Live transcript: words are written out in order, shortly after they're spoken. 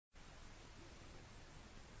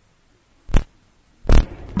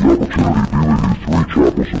opportunity of viewing these 3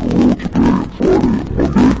 chapels in a row today and Friday and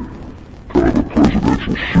Monday, kind of a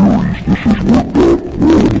presidential series. This has worked out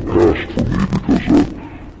well in the past for me because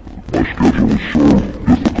my schedule is so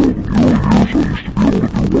difficult. In the early years, I used to be able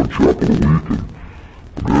to do 1 chapel a week,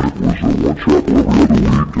 and then it was 1 chapel every other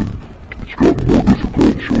week, and it's gotten more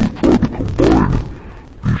difficult, so we tried to combine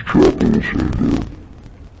these chapels, and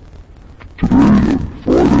today and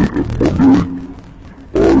Friday and Monday,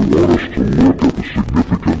 I want us to look at the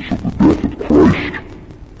significance of the death of Christ.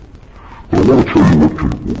 And I want to tell you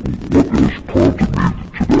what has prompted me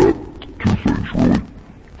to that. 2 things, really.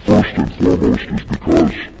 First and foremost is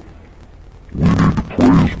because we need to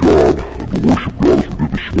praise God and to worship God as we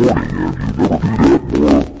did this morning, and you never do that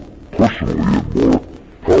more personally and more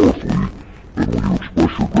powerfully than when you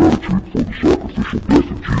express your gratitude for the sacrificial death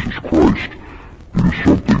of Jesus Christ. It is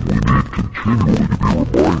something we need continually to be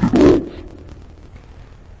reminded of.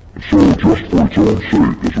 And so, just for its own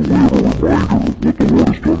sake, as a way of a reminder of what the Lord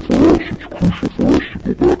has done for us, it's crucial for us to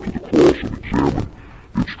go back to the cross and examine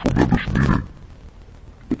its tremendous meaning.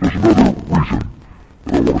 But there's another reason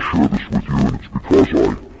that I want to share this with you, and it's because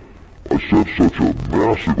I sense such a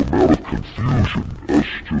massive amount of confusion as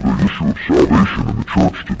to the issue of salvation in the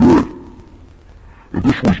church today. And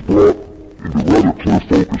this was brought into rather clear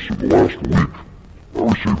focus in the last week. I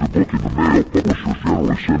received a book in the mail. Publishers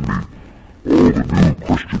generally send me all the new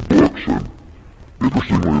Christian books, and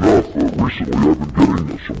interestingly enough, recently I've been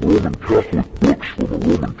getting some Roman Catholic books from a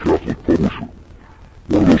Roman Catholic publisher.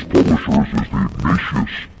 One of those publishers is the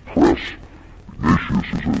Ignatius Press. Ignatius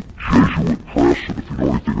is a Jesuit press, and if you know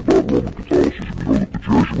anything about Roman Catholicism, you know that the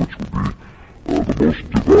Jesuits would be the most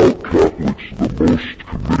devout Catholics, the most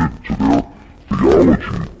committed to their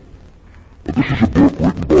theology. And this is a book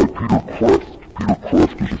written by Peter Kreeft. Peter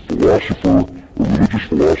Kreeft is a philosopher, a religious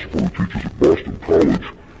philosopher who teaches at Boston College,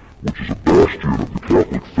 which is a bastion of the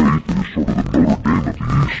Catholic faith. It is sort of the Notre Dame of the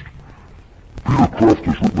East. Peter Kreeft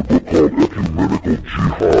has written a book called Ecumenical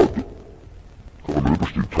Jihad. Kind of an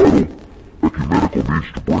interesting title. Ecumenical means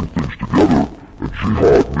to bring things together, and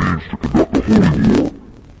jihad means to conduct a holy war.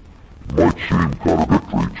 It might seem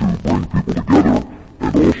contradictory to bring people together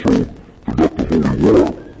and also conduct a holy war,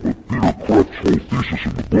 but Peter Kreeft's whole thesis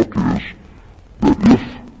in the book is that if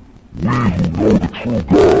we who know the true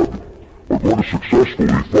God are going to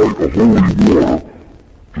successfully fight a holy war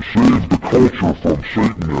to save the culture from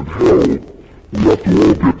Satan and hell, we have to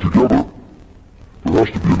all get together. There has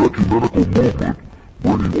to be an ecumenical movement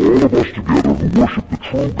bringing all of us together who worship the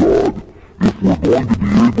true God if we're going to be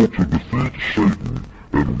able to defeat Satan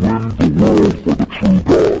and win the world for the true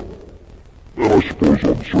God. And I suppose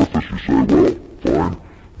on the surface you say, well, fine,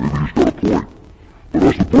 maybe he's got a point. But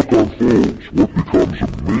as the book unfolds, what becomes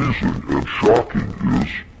amazing and shocking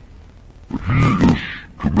is that he is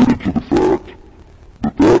committed to the fact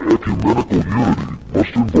that that ecumenical unity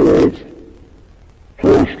must involve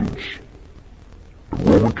Protestants and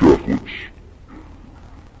Roman Catholics,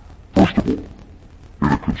 first of all, in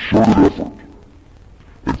a concerted effort.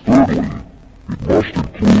 And thirdly, it must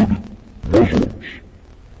include Muslims.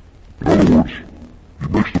 In other words, he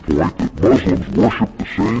makes the point that Muslims worship the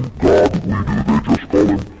same God that we do. They just call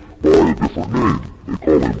him by a different name. They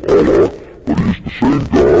call him Allah, but he's the same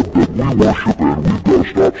God that we worship, and we've got to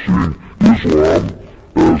stop seeing Islam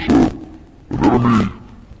as an enemy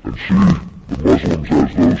and see the Muslims as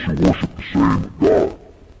those who worship the same God.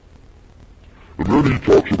 And then he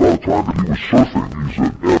talks about a time that he was surfing. He's an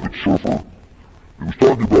avid surfer. He was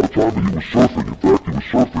talking about a time that he was surfing. In fact, he was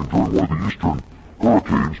surfing during one of the eastern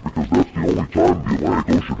hurricanes because that's the only time the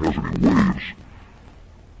Atlantic Ocean has any waves.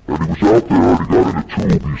 And he was out there and he got in a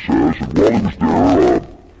tube, he says, and while he was there,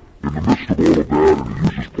 in the midst of all of that, and he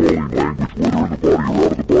uses Pauline language, whether in the body or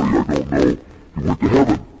out of the body, I don't know, he went to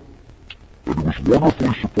heaven. And he was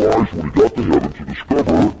wonderfully surprised when he got to heaven to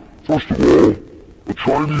discover, first of all, a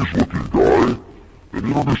Chinese-looking guy, and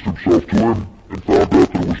introduced himself to him and found out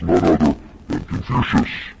that it was none other than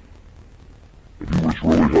Confucius. And he was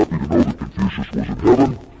really happy to know that Confucius was in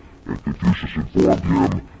heaven, and Confucius informed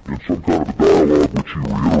him in some kind of a dialogue, which he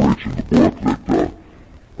reiterates in the book, that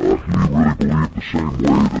he really believed the same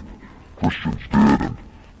way that Christians did, and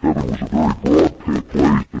heaven was a very broad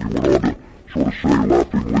place. And he went on to sort of say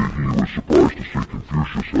laughingly he was surprised to see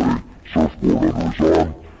Confucius had a surfboard under his arm,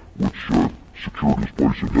 which secured his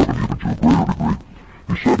place in heaven even to a greater degree.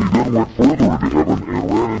 He said he then went further into heaven and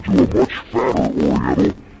ran into a much fatter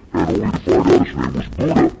Oriental, and only to find out his name was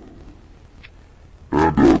Buddha.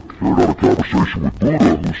 And carried on a conversation with Buddha,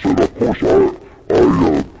 who said, of course, I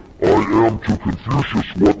am to Confucius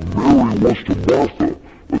what Mary was to Martha.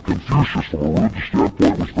 But Confucius, from a religious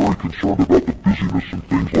standpoint, was very concerned about the busyness and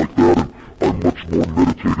things like that, and I'm much more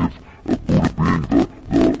meditative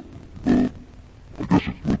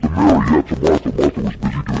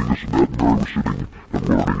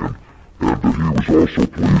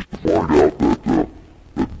find out that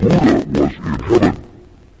Buddha was in heaven.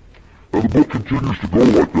 And the book continues to go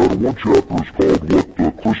like that, and one chapter is called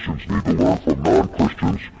What Christians Need to Learn from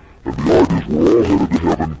Non-Christians, and the idea is we're all headed to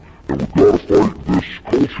heaven, and we've got to fight this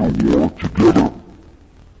culture war together.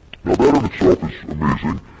 Now that in itself is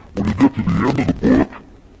amazing. When you get to the end of the book,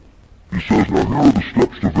 he says, now here are the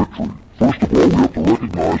steps to victory. First of all, we have to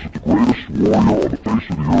recognize that the greatest warrior on the face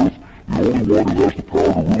of the earth, the only one who has the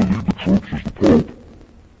power to really lead the troops, is the Pope.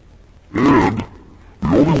 And the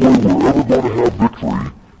only way we're ever going to have victory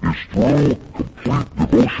is through complete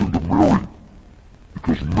devotion to Mary.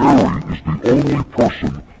 Because Mary is the only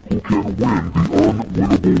person who can win the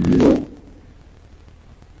unwinnable war.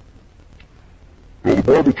 Now the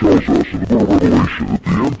Bible tells us in the book of Revelation that at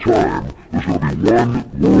the end time there's going to be one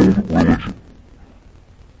world religion.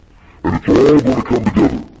 And it's all going to come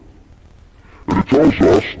together. And it tells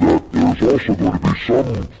us that there's also going to be some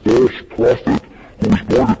false prophet who is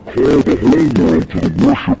going to call the whole world to the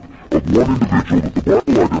worship of one individual that the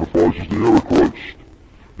Bible identifies as the Antichrist.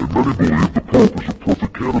 And many believe the Pope is a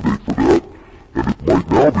perfect candidate for that, and it might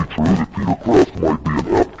now be true that Peter Kreeft might be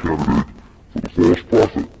an apt candidate for the false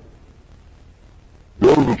prophet.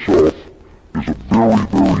 That in itself is a very,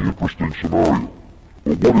 very interesting scenario.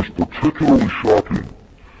 But what is particularly shocking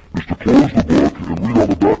is to close the book and read on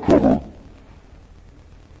the back cover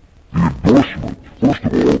the endorsement, first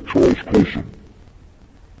of all, Charles Colson,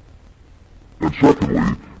 and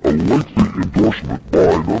secondly, a lengthy endorsement by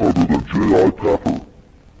none other than J.I. Packer,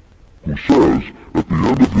 who says at the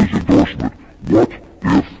end of his endorsement, what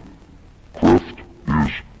if Kreeft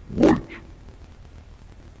is right?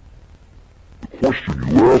 The question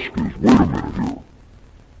you ask is, wait a minute here,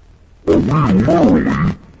 are we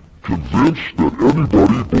literally convinced that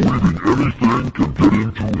anybody believing anything can get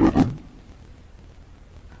into heaven?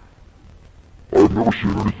 I've never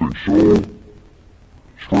seen anything so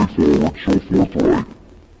straightforward, so forthright,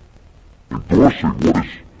 endorsing what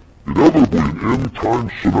is inevitably an end-time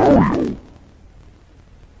scenario.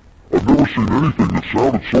 I've never seen anything that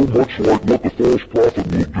sounded so much like what the false prophet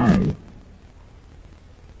will do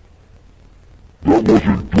that was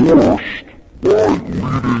endorsed by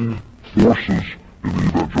leading forces in the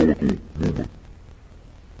evangelical movement.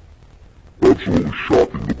 Absolutely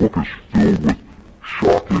shocking. The book is filled with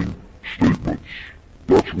shocking statements.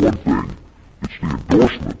 That's one thing. It's the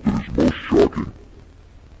endorsement that is most shocking.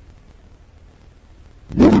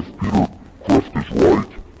 What if Peter Kreeft is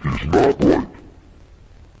right? He's not right.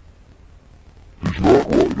 He's not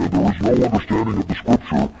right, and there is no understanding of the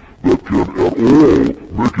scripture that can at all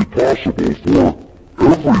make it possible for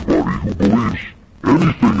everybody who believes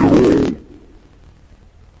anything at all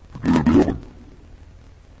to get into heaven.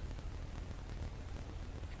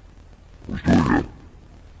 I was doing a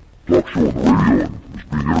talk show on the radio and was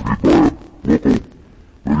being interviewed by a local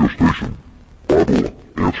radio station Bible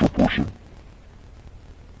answer person.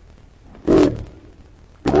 And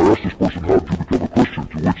I asked this person, how did you become a Christian?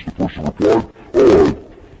 To which the person replied, oh,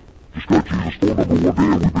 I just got Jesus' phone number one day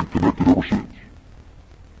and we've been connected ever since.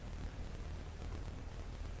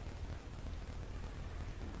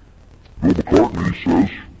 Bill McCartney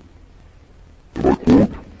says, and I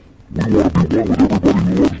quote, we want to be one with everybody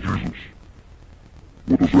who loves Jesus.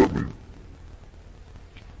 What does that mean?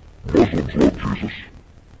 Muslims love Jesus.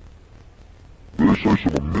 They say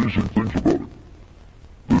some amazing things about him.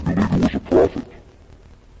 They believe he was a prophet.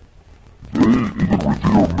 They even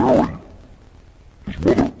revere Mary, his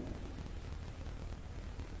mother.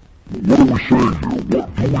 What are we saying here? What,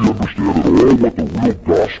 do we understand at all what the real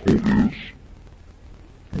gospel is?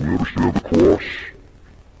 Do we understand the cross?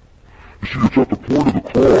 You see, it's at the point of the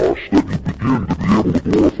cross that you begin to be able to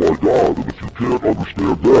glorify God, and if you can't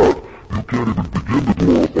understand that, you can't even begin to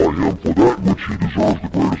glorify Him for that which He deserves the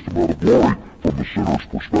greatest amount of glory from the sinner's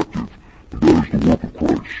perspective, and that is the work of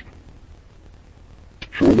Christ.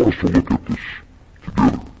 So I want us to look at this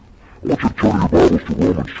together. I want you to turn your Bibles to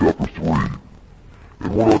Romans chapter 3, and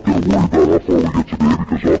we're not going to worry about how far we get today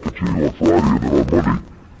because I'll continue on Friday, and then on Monday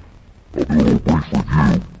I'll do a little brief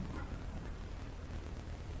review.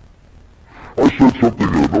 I said something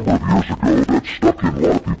a number of years ago that stuck in a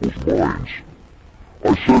lot of people's minds. I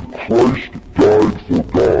said Christ died for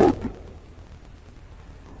God.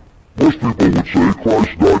 Most people would say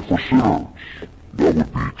Christ died for sinners. That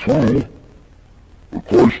would be true. But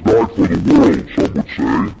Christ died for the world, some would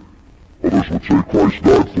say. Others would say Christ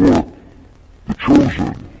died for the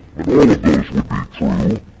chosen. And all of those would be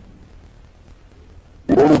true.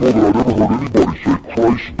 But I don't know that I've ever heard anybody say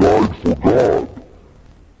Christ died for God.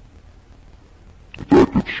 In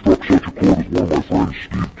fact, it struck such a chord with one of my friends,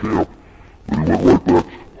 Steve Camp, that he went right back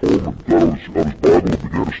home and got out his Bible and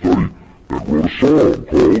began to study and wrote a song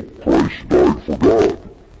called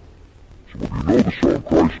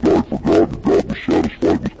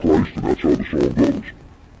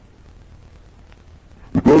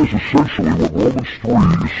essentially what Romans 3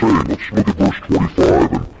 is saying. Let's look at verse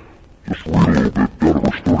 25 and just read a little bit down to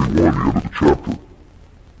verse 31, the end of the chapter.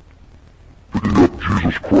 Picking up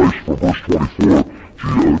Jesus Christ from verse 24,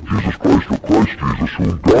 Jesus Christ, or Christ Jesus,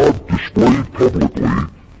 whom God displayed publicly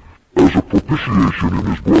as a propitiation in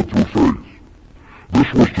his blood through faith.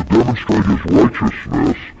 This was to demonstrate his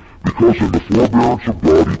righteousness, because in the forbearance of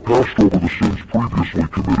God he passed over the sins previously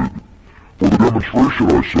committed. For the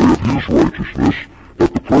demonstration, I say, of his righteousness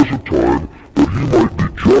at the present time, that he might be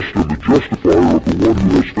just and the justifier of the one who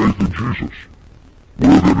has faith in Jesus.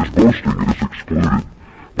 Where then is boasting, it is excluded.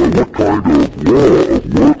 By what kind of law of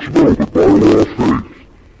works? No, but by law of faith.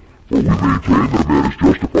 For we maintain that a man is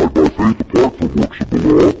justified by faith apart from works of the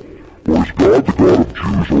law. Or is God the God of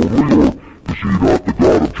Jews only, or is he not the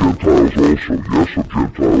God of Gentiles also? Yes, of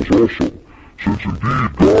Gentiles also. Since indeed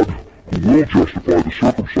God, who will justify the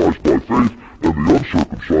circumcised by faith and the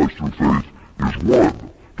uncircumcised through faith, is one,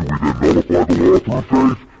 do we then nullify the law through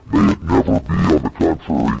faith? May it never be. On the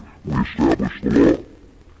contrary, we establish the law.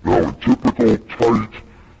 Now, in typical, tight,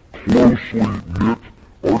 closely knit,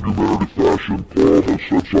 argumentative fashion, Paul has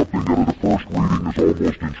said something that at a first reading is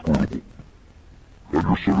almost inscrutable. And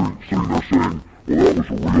you're sitting there saying, well, that was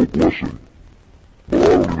a real blessing. But I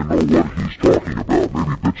don't even know what he's talking about,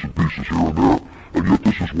 maybe bits and pieces here and there. And yet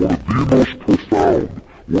this is one of the most profound,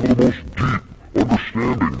 one of the most deep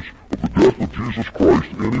understandings of the death of Jesus Christ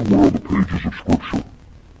anywhere on the pages of Scripture.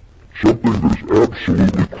 Something that is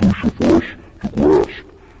absolutely crucial for us to grasp.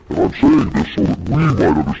 And I'm saying this so that we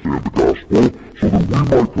might understand the gospel, so that we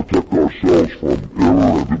might protect ourselves from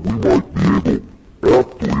error, and that we might be able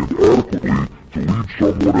aptly and adequately to lead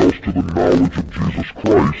someone else to the knowledge of Jesus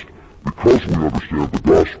Christ, because we understand the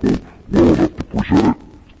gospel well enough to present it.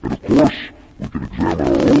 And of course, we can examine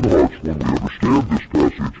our own hearts when we understand this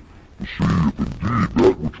passage to see if indeed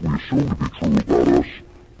that which we assume to be true about us,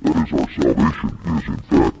 that is our salvation, is in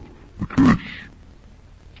fact the case.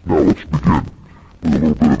 Now let's begin with a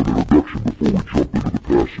little bit of an introduction before we jump into the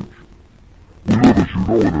passage. We live, as you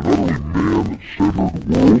know, in an utterly man-centered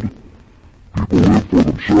world. People live for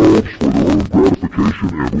themselves, for their own gratification,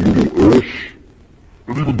 and little else.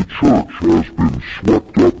 And even the church has been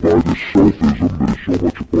swept up by this selfism that is so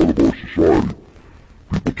much a part of our society.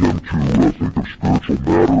 People tend to think of spiritual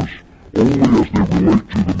matters only as they relate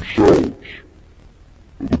to themselves.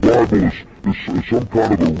 The Bible is some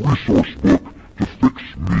kind of a resource book to fix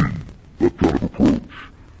me, that kind of approach.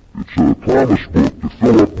 It's a promise book to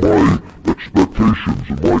fill up my expectations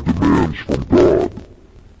and my demands from God.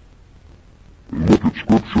 They look at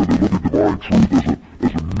Scripture, they look at divine truth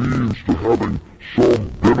as a means to having some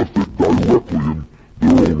benefit directly in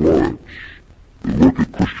their own lives. They look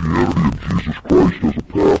at Christianity and Jesus Christ as a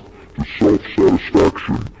path to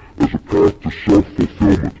self-satisfaction, as a path to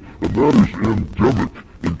self-fulfillment, and that is endemic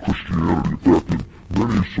in Christianity. In fact, in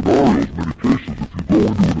many scenarios, many cases, if you go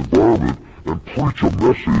into an environment and preach a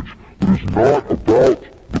message that is not about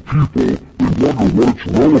the people, they wonder what its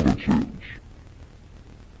relevance is.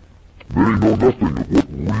 Many know nothing of what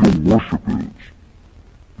real worship is.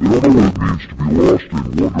 They don't know what it means to be lost in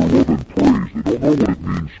wonder, love, and praise. They don't know what it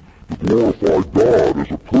means to glorify God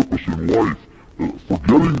as a purpose in life,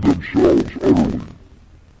 forgetting themselves utterly.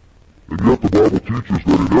 And yet the Bible teaches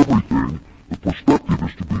that in everything, the perspective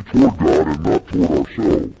is to be toward God and not toward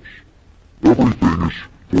ourselves. Everything is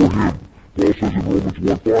for Him. Paul says in Romans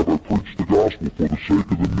 1:5, I preach the gospel for the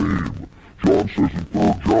sake of the name. John says in 3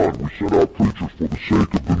 John, we send out preachers for the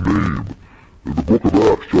sake of the name. In the book of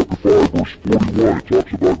Acts, chapter 5, verse 41, it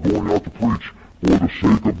talks about going out to preach for the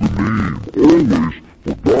sake of the name. Always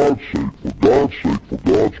for God's sake, for God's sake, for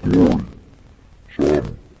God's glory.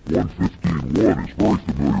 Psalm 115:1 is very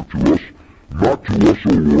familiar to us. Not to us,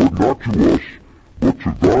 O Lord, not to us, but to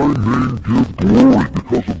thy name give glory,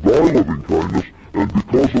 because of thy loving kindness and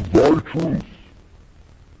because of thy truth.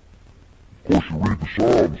 Of course, you read the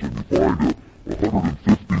Psalms and you find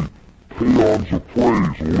 150 paeans of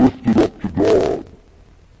praise lifted up to God.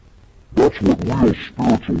 That's what real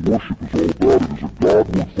spiritual worship is all about. It is a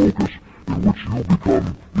Godward focus in which you become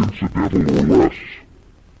incidental or less.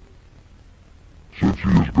 Since He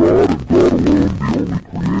is God and God alone, the only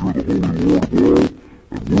Creator, the Holy Lord of all,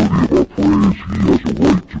 and worthy of our praise, He has a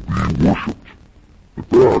right to be worshipped. In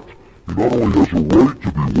fact, He not only has a right to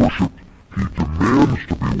be worshipped, He demands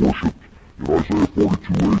to be worshipped. In Isaiah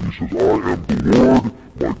 42:8, He says, I am the Lord,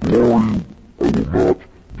 my glory I will not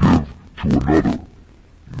give to another.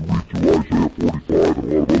 You read through Isaiah 45 and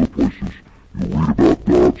a lot of other places, you'll read about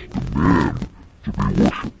God's demand to be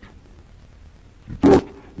worshipped. In fact,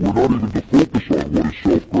 we're not even to focus on what is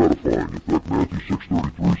self-gratifying. In fact, Matthew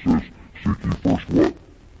 6:33 says, seek ye first what?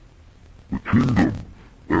 The kingdom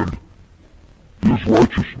and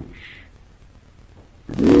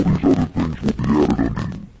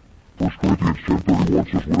Corinthians 10:31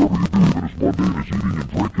 says, whatever you do, even as mundane as eating and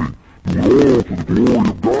drinking, do it all to the glory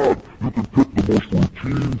of God. You can pick the most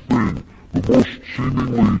routine thing, the most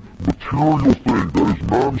seemingly material thing, that is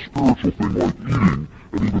non-spiritual thing like eating,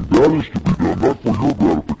 and even that is to be done not for your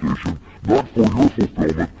gratification, not for your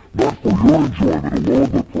fulfillment, not for your enjoyment alone,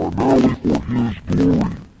 but primarily for His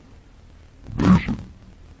glory. Amazing.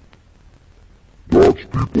 God's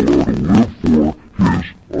people are to live for His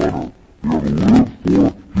honor. They are to live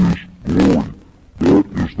for His glory. That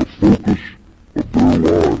is the focus of their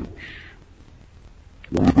lives.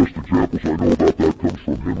 One of the best examples I know about that comes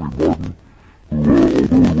from Henry Martyn, who, although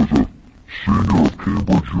he was a senior of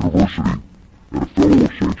Cambridge University and a fellow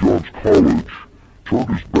of St. John's College, turned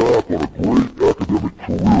his back on a great academic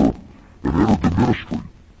career and entered the ministry.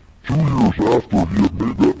 2 years after he had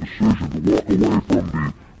made that decision to walk away from the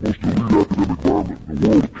most elite academic environment in the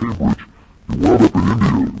world of Cambridge, he wound up in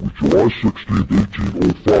India. It was July 16,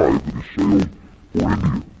 1805 that he sailed for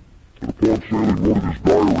India. And upon sailing, wrote in his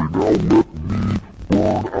diary, "Now let me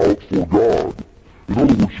burn out for God." In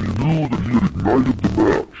other words, he knew that he had ignited the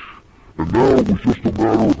match, and now it was just a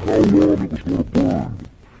matter of how long it was going to burn.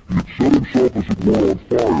 He had set himself, as it were, on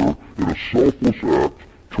fire in a selfless act,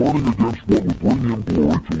 turning against what would bring him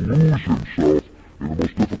glory, to lose himself in the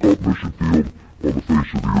most difficult mission field on the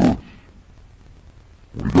face of the earth.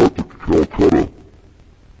 When he got to Calcutta,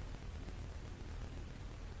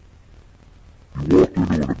 he walked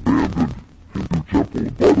into an abandoned Hindu temple,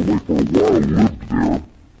 and by the way, for a while lived there.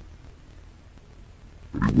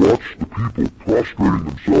 And he watched the people prostrating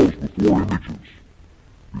themselves before images,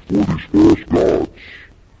 before these false gods.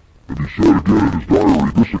 And he said again in his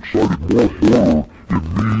diary, "This excited more horror in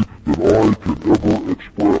me than I can ever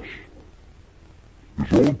express."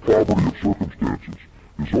 His own poverty of circumstances,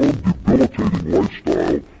 his own debilitating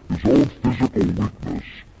lifestyle, his own physical weakness,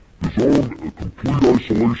 his own complete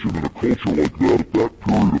isolation in a culture like that at that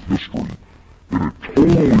period of history, in a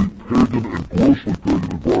totally pagan and grossly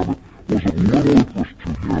pagan environment, was of little interest to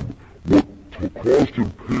him. What caused him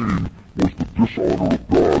pain was the dishonor of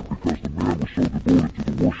God, because the man was so devoted to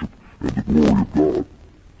the worship and the glory of God.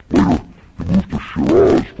 Later, he moved to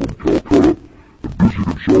Shiraz from Calcutta and busied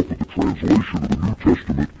himself with the translation of the New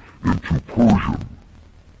Testament into Persian.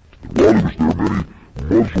 And while he was there, many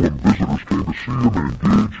Muslim visitors came to see him and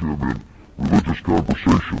engage him in religious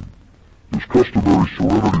conversation. His customary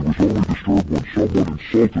serenity was only disturbed when someone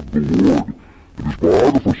insulted the Lord. And his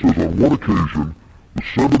biographer says on one occasion, the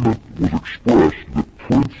sentiment was expressed that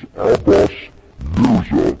Prince Abbas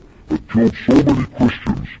Mirza had killed so many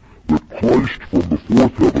Christians that Christ from the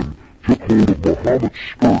fourth heaven took hold of Muhammad's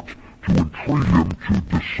skirt to entreat him to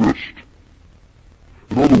desist.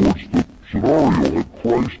 In other words, the scenario had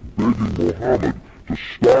Christ begging Muhammad to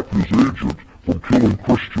stop his agent from killing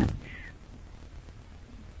Christians.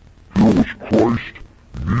 Here was Christ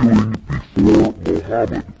kneeling before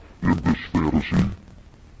Muhammad in this fantasy.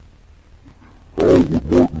 How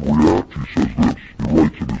would Martyn react? He says this. He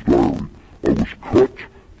writes in his diary, "I was cut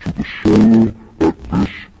to the soul at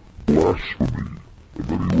this blasphemy." And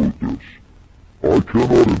then he wrote this, "I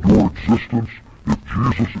cannot endure existence if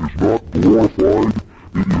Jesus is not glorified.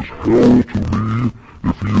 It is hell to me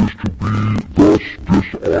if he is to be thus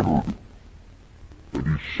dishonored." And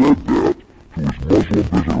he said that to his Muslim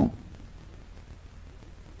visitor.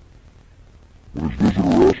 When his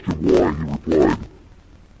visitor asked him why, he replied,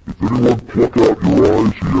 "If anyone pluck out your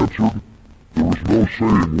eyes," he answered, "there is no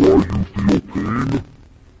saying why you feel pain.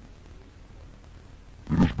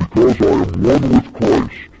 It is because I am one with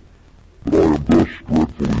Christ that I am thus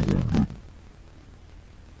dreadfully wounded."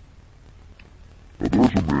 Now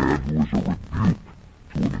there's a man who is a rebuke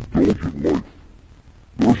to an indulgent life.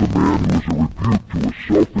 There's a man who is a rebuke to a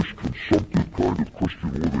selfish, consumptive kind of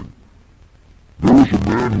Christian living. There is a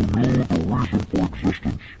man who knew the reason for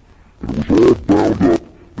existence, and it was all bound up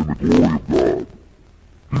in the glory of God.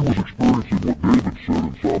 He was experiencing what David said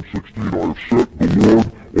in Psalm 16, "I have set the Lord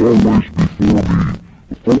always before me."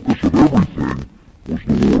 The focus of everything was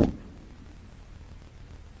the Lord.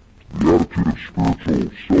 The attitude of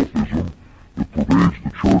spiritual selfism that pervades the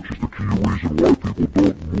church is the key reason why people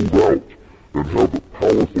don't move out and have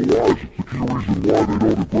powerful lives. It's the key reason why they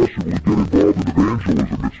don't aggressively get involved in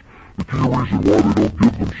evangelism. It's the key reason why they don't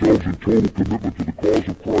give themselves in total commitment to the cause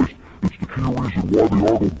of Christ. It's the key reason why they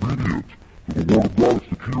aren't obedient to the Word of God. It's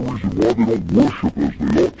the key reason why they don't worship as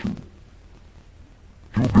they ought to.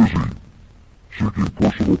 Too busy seeking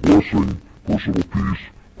personal blessing, personal peace,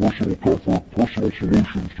 personal comfort, personal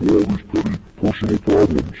solutions to all these petty personal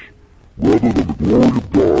problems, rather than the glory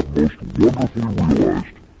of God most wonderfully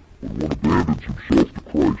realized when one abandons himself to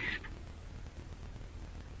Christ.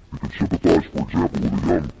 You can sympathize, for example, with a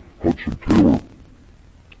young Hudson Taylor.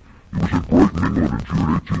 He was in Brighton, England in June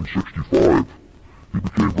 1865. He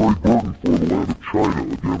became very burdened for the land of China,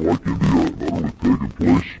 again like India, an utterly pagan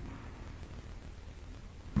place.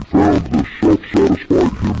 He found the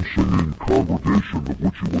self-satisfied hymn-singing congregation of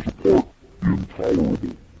which he was a part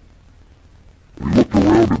intolerable. And he looked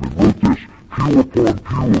around him and wrote this: pew upon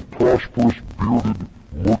pew of prosperous bearded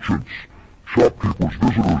merchants, shopkeepers,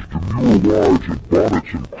 visitors, demure wives in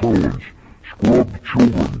bonnets and crowns, scrubbed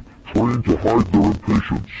children, trained to hide their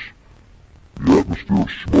impatience. The atmosphere of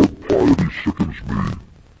smug piety sickens me,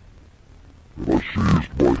 and I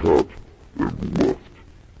seized my hat and left.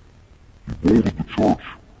 He bolted the church,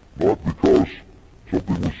 not because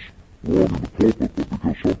something was wrong in the pulpit, but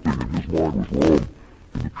because something in his mind was wrong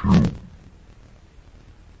in the pew.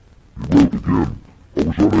 He wrote again, I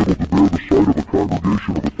was unable to bear the sight of a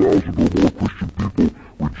congregation of 1,000 or more Christian people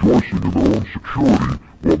rejoicing in their own security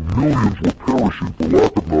while millions were perishing for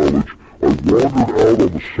lack of knowledge. I wandered out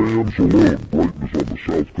on the sands alone. Brighton is on the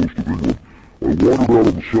south coast of England. I wandered out on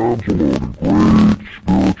the sands alone in great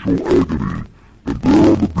spiritual agony, and there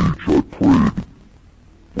on the beach I prayed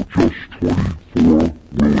for just 24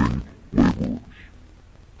 willing laborers.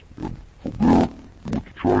 And from there he went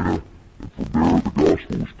to China, and from there the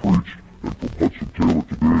gospel was preached, and from Hudson Taylor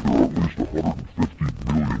today there are at least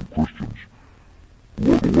 150 million Christians who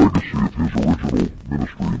are the legacy of his original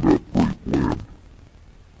ministry in that great land.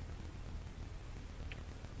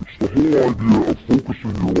 It's the whole idea of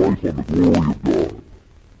focusing your life on the glory of God.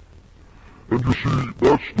 And you see,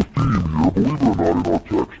 that's the theme here, believe it or not, in our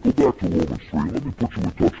text. Go back to Romans 3, let me put you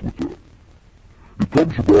in touch with that. It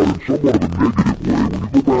comes about in somewhat of a negative way when you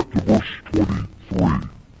go back to verse 23.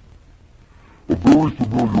 A very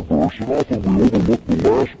familiar verse, and often we overlook the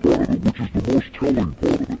last part of it, which is the most telling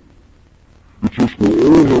part of it. It says, for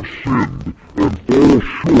all have sinned and fall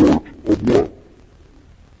short of what?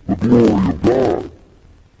 The glory of God.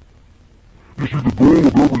 You see, the goal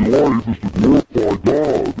of every life is to glorify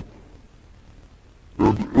God.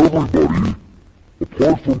 And everybody,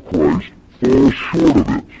 apart from Christ, falls short of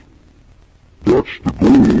it. That's the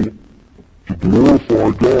goal, to glorify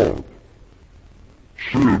God.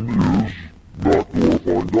 Sin is not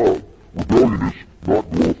glorifying God. Rebellion is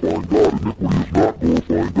not glorifying God. Iniquity is not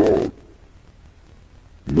glorifying God.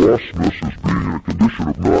 Lostness is being in a condition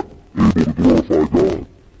of not able to glorify God.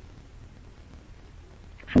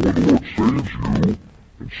 So when the Lord saves you,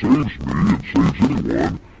 and saves me, and saves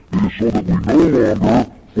anyone, it is so that we no longer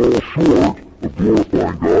fall short of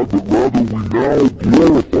glorifying God, but rather we now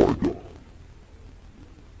glorify God.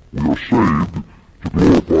 We are saved to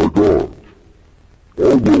glorify God.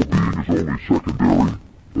 Our well-being is only secondary.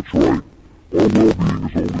 That's right. Our well-being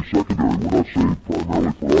is only secondary. We're not saved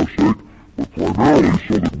primarily for our sake, but primarily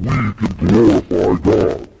so that we can glorify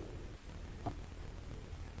God.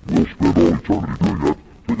 We'll spend all eternity doing that.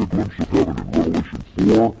 Take a glimpse of heaven in Revelation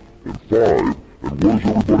 4 and 5, and what is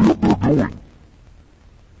everybody up there doing?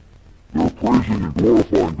 They're praising and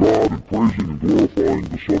glorifying God and praising and glorifying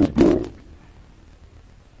the Son of God.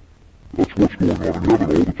 That's what's going on in heaven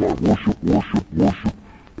all the time. Worship, worship, worship.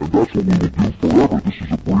 And that's what we will do forever. This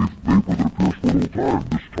is a brief vapor that appears for a little time,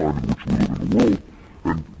 this time in which we live in the world.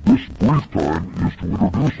 And this brief time is to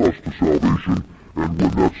introduce us to salvation. And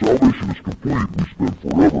when that salvation is complete, we spend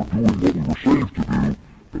forever doing what we were saved to do,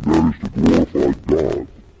 and that is to glorify God.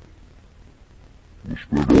 We'll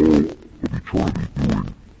spend all of eternity doing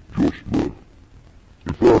just that.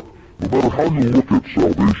 In fact, no matter how you look at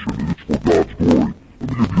salvation, it's for God's glory. Let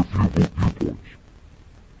me give you a few viewpoints.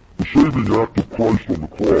 The saving act of Christ on the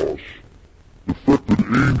cross affected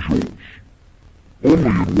angels only in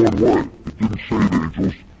one way. It didn't save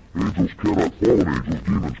angels. Angels cannot, fallen angels,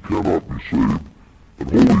 demons cannot be saved. And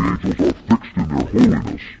holy angels are fixed in their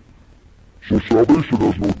holiness. So salvation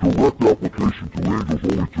has no direct application to angels,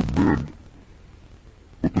 only to men.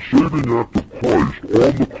 But the saving act of Christ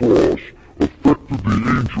on the cross affected the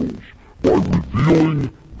angels by revealing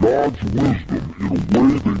God's wisdom in a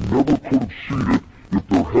way they never could have seen it if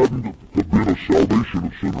there hadn't have been a salvation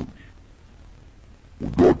of sinners.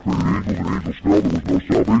 When God created angels and angels fell, there was no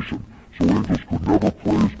salvation. So angels could never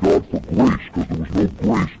praise God for grace because there was no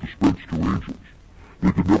grace dispensed to angels.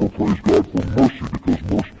 They could never praise God for mercy because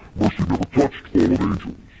mercy never touched fallen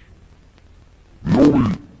angels. The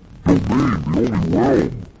only domain, the only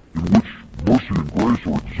realm in which mercy and grace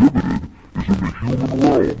are exhibited is in the human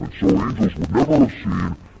realm, and so angels would never have seen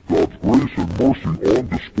God's grace and mercy on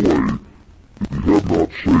display if he had not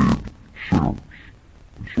saved sinners.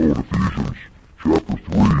 And so in Ephesians chapter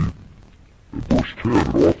 3 and verse 10, an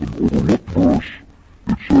often overlooked verse,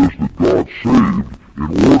 it says that God saved in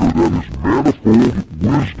order that his manifold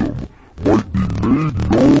wisdom might be made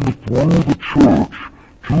made known through the church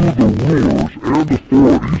to the rulers and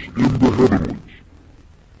authorities in the heavenlies.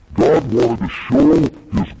 God wanted to show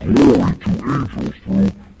His glory to angels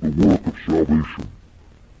through the work of salvation.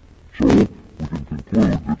 So, we can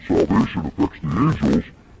conclude that salvation affects the angels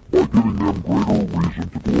by giving them greater reason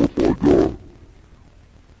to glorify God.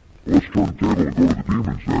 Let's turn the table and go to the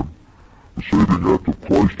demons then. The saving act of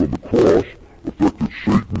Christ on the cross affected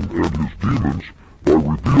Satan and his demons by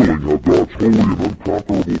revealing how God's holy and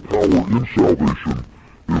unconquerable power in salvation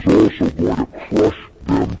is also going to crush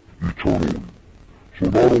them eternally. So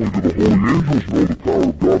not only do the holy angels know the power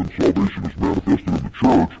of God in salvation is manifested in the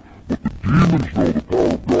church, but the demons know the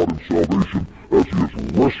power of God in salvation as He has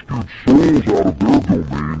rescued souls out of their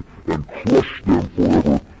domain and crushed them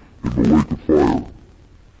forever in the lake of fire.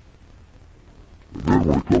 And then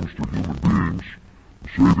when it comes to human beings, the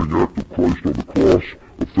saving act of Christ on the cross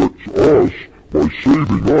affects us by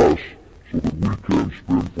saving us so that we can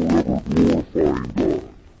spend forever glorifying God.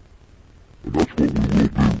 And that's what we will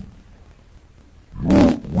do. Your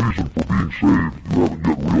reason for being saved, you haven't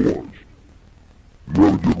yet realized. You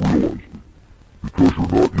haven't yet realized it. Because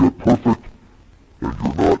you're not yet perfect, and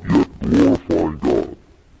you're not yet glorifying God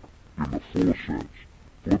in the full sense.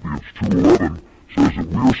 Philippians 2:11 says that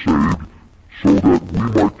we're saved so that we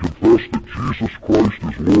might confess that Jesus Christ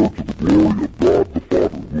is Lord to the glory of God the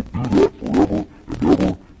Father. We'll do that forever and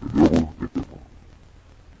ever and ever and ever.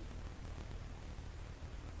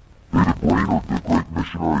 David Brainerd, the great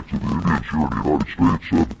missionary to the Indians here in the United States,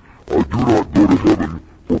 said, "I do not go to heaven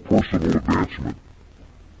for personal advancement."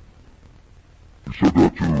 He said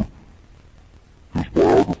that to his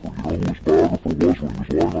biographer. You know who his biographer was when he was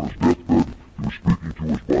lying on his deathbed? He was speaking to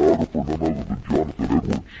his biographer, none other than Jonathan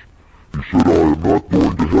Edwards. He said, "I am not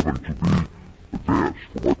going to heaven to be advanced,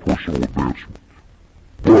 for my personal advancement.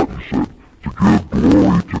 But," he said, "to give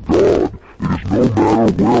glory to God. It is no matter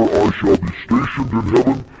where I shall be stationed in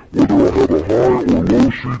heaven, whether I have a high or low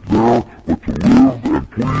seat there, but to live and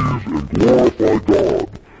please and glorify God.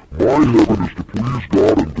 My heaven is to please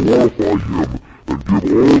God and glorify Him, and give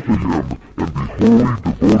all to Him, and be wholly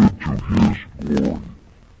devoted to His glory."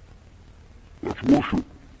 That's worship.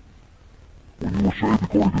 When you were saved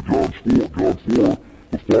according to John 4,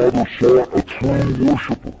 the Father sought a true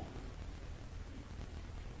worshiper.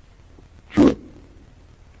 So,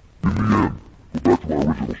 in the end, go back to my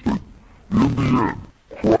original statement. In the end,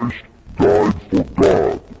 Christ died for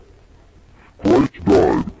God. Christ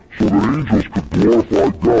died so that angels could glorify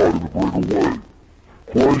God in a greater way.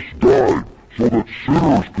 Christ died so that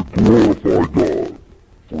sinners could glorify God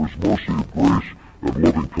for His mercy and grace and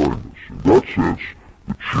loving kindness. In that sense,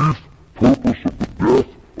 the chief purpose of the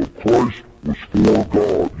death of Christ was for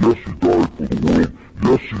God. Yes, He died for the world.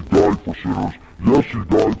 Yes, He died for sinners. Yes, He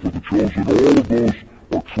died for the chosen. All of those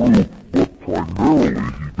are true, but primarily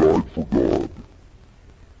He died for God.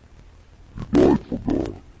 He died for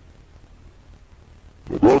God.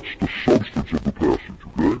 Now that's the substance of the passage,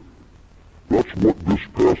 okay? That's what this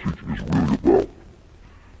passage is really about.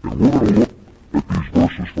 And we're going to look at these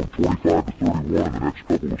verses from 25 to 31 in the next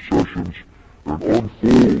couple of sessions and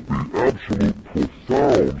unfold the absolute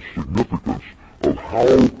profound significance of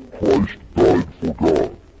how Christ died for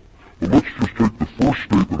God. But let's just take the first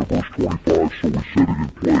statement of verse 25 so we set it in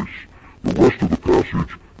place. The rest of the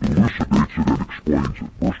passage elucidates it and explains it.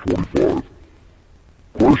 Verse 25.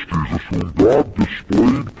 Christ Jesus, whom God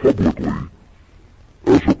displayed publicly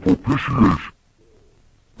as a propitiation.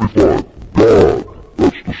 25. God.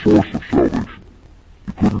 That's the source of salvation.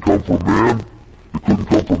 It couldn't come from man. It couldn't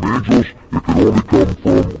come from angels. It could only come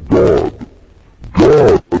from God.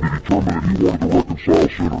 God had to determine that He wanted to reconcile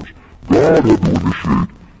sinners. God had to initiate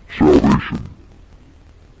salvation.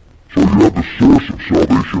 So you have the source of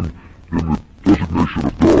salvation in the designation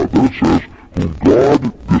of God. Then it says, whom God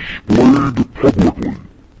displayed publicly.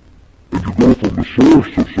 And you go from the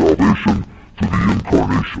source of salvation to the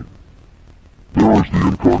incarnation. There is the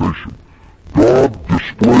incarnation. God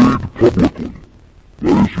displayed publicly.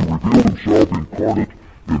 That is, He revealed Himself incarnate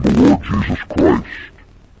in the Lord Jesus Christ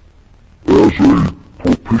as a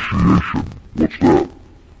propitiation. What's that?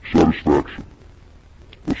 Satisfaction.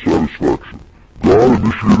 A satisfaction. God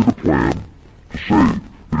initiated a plan to save.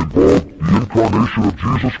 It involved the incarnation of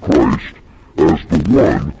Jesus Christ as the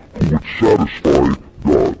one who would satisfy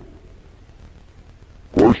God.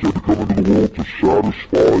 Christ had to come into the world to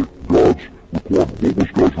satisfy God's requirement. What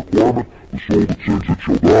was God's requirement? The soul that sins it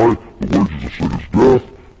shall die. The wages of sin is death.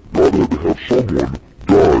 God had to have someone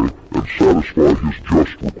die and satisfy His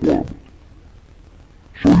just requirement.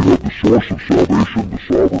 So you have the source of salvation, the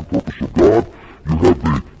sovereign purpose of God. You have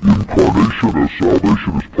the incarnation as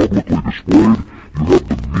salvation is publicly displayed. You have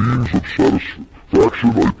the means of satisfaction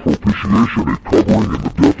redemption, a propitiation, a covering in the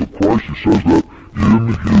death of Christ. He says that in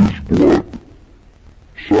His blood.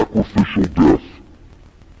 Sacrificial death.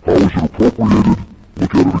 How is it appropriated?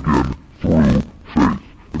 Look at it again. Through faith.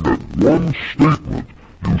 In that one statement,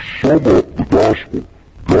 you sum up the gospel.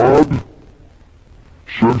 God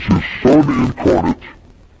sends His Son incarnate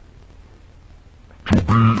to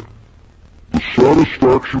be the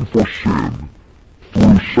satisfaction for sin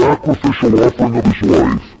through sacrificial offering of His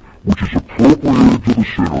life, which is appropriated to the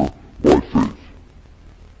sinner by faith.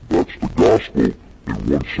 That's the gospel in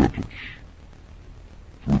one sentence.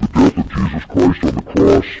 Through the death of Jesus Christ on the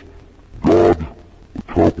cross, God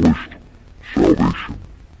accomplished salvation.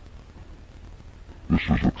 This is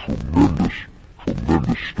a tremendous,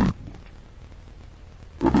 tremendous statement.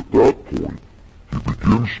 And at that point, he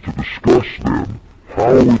begins to discuss then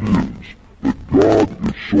how it is that God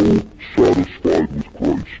is so satisfied with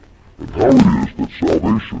Christ, and how it is that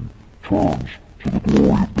salvation turns to the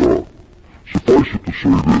glory of God. Suffice it to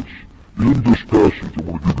say this. In this passage, I'm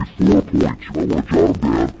going to give you 4 points. You might want to jot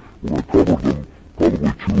them down. We're going to cover them probably 2 at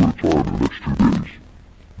a time in the next 2 days.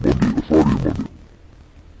 Friday and Monday.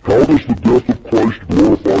 How does the death of Christ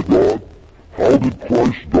glorify God? How did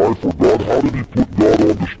Christ die for God? How did He put God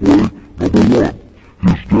on display? Number 1,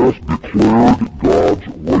 His death declared God's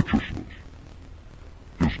righteousness.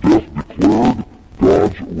 His death declared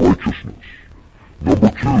God's righteousness. Number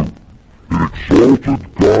 2, it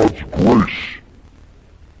exalted God's grace.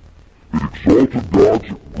 It exalted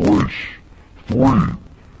God's grace. 3,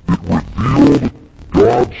 it revealed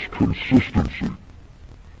God's consistency.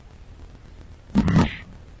 It is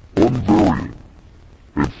unvarying.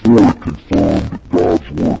 And 4, it confirmed God's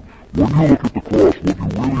work. When you look at the cross, what you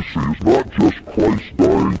really see is not just Christ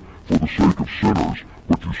dying for the sake of sinners,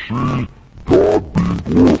 but you see God being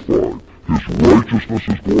glorified. His righteousness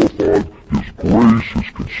is glorified, His grace, His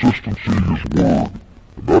consistency, His word.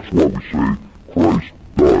 And that's why we say Christ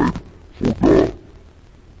died for God.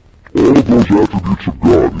 All of those attributes of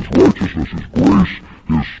God, His righteousness, His grace,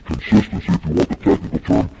 His consistency, if you want the technical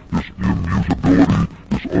term, His immutability,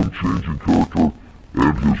 His unchanging character,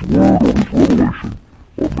 and His word or His revelation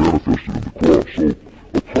are manifested in the cross. So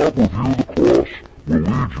a proper view of the cross will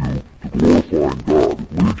lead you to glorifying God. It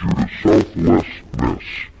leads you to selflessness.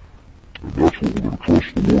 And that's what we're going to trust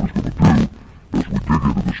the Lord is going to do as we dig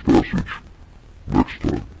into this passage next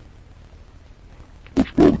time.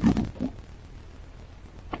 Let's bow together and pray.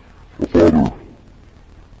 Father,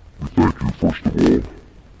 we thank You first of all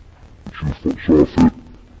that You saw fit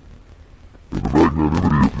in the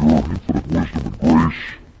magnanimity of Your infinite wisdom and grace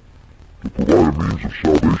to provide a means of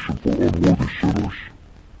salvation for unworthy sinners.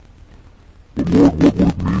 But Lord, what would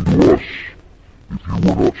it mean to us if You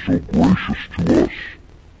were not so gracious to us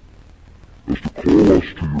as to call us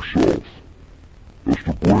to Yourself, as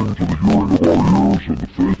to bring to the hearing of our ears and the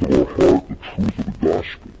faith of our heart the truth of the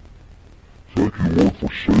gospel? Thank You, Lord,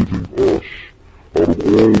 for saving us out of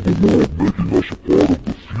all the world, making us a part of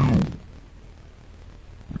the few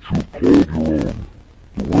that You have called Your own,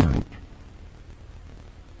 the remnant.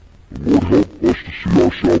 And Lord, help us to see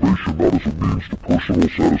our salvation not as a means to personal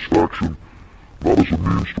satisfaction, not as a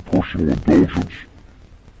means to personal indulgence,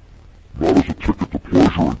 not as a ticket to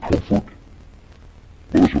pleasure and comfort,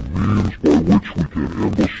 but as a means by which we can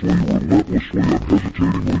endlessly, relentlessly,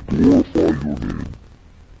 unhesitatingly glorify Your name.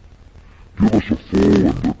 Give us a full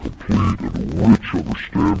and a complete and rich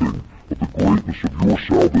understanding of the greatness of Your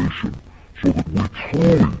salvation, so that we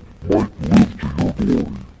truly might live to Your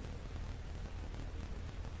glory.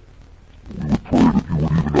 We would pray that You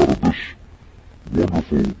would, even out of this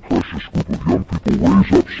wonderful, precious group of young people,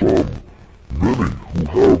 raise up some, many who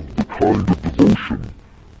have the kind of devotion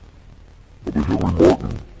of the Henry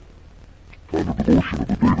Martin, kind of devotion of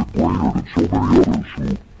the David Brainerd, and so many others who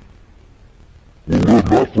will live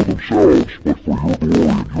not for themselves, but for Your glory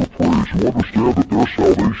and Your praise, who understand that their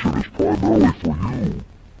salvation is primarily for You,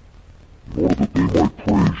 in order that they might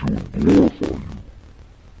praise You and glorify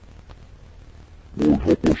You. Lord,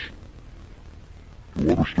 help us to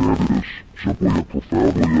understand it as simply and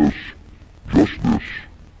profoundly as just this: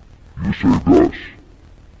 You saved us,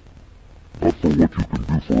 not for what You can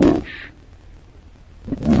do for us,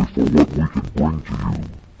 but really for what we can bring to You.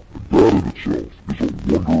 And that in itself is a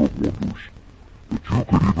wonder of wonders, that You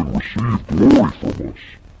could even receive glory from us.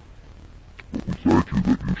 But we thank You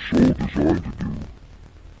that You so designed to do,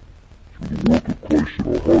 through the work of Christ in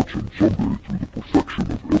our hearts, and someday through the perfection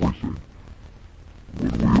of everything,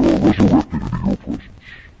 when we are resurrected into Your presence.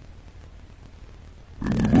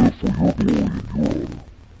 May we live for Your glory and Your honor.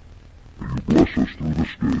 May You bless us through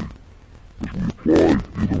this day as we apply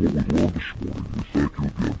even what we learned this morning. We thank You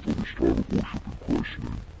again for this time of worship in Christ's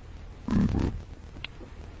name. Amen.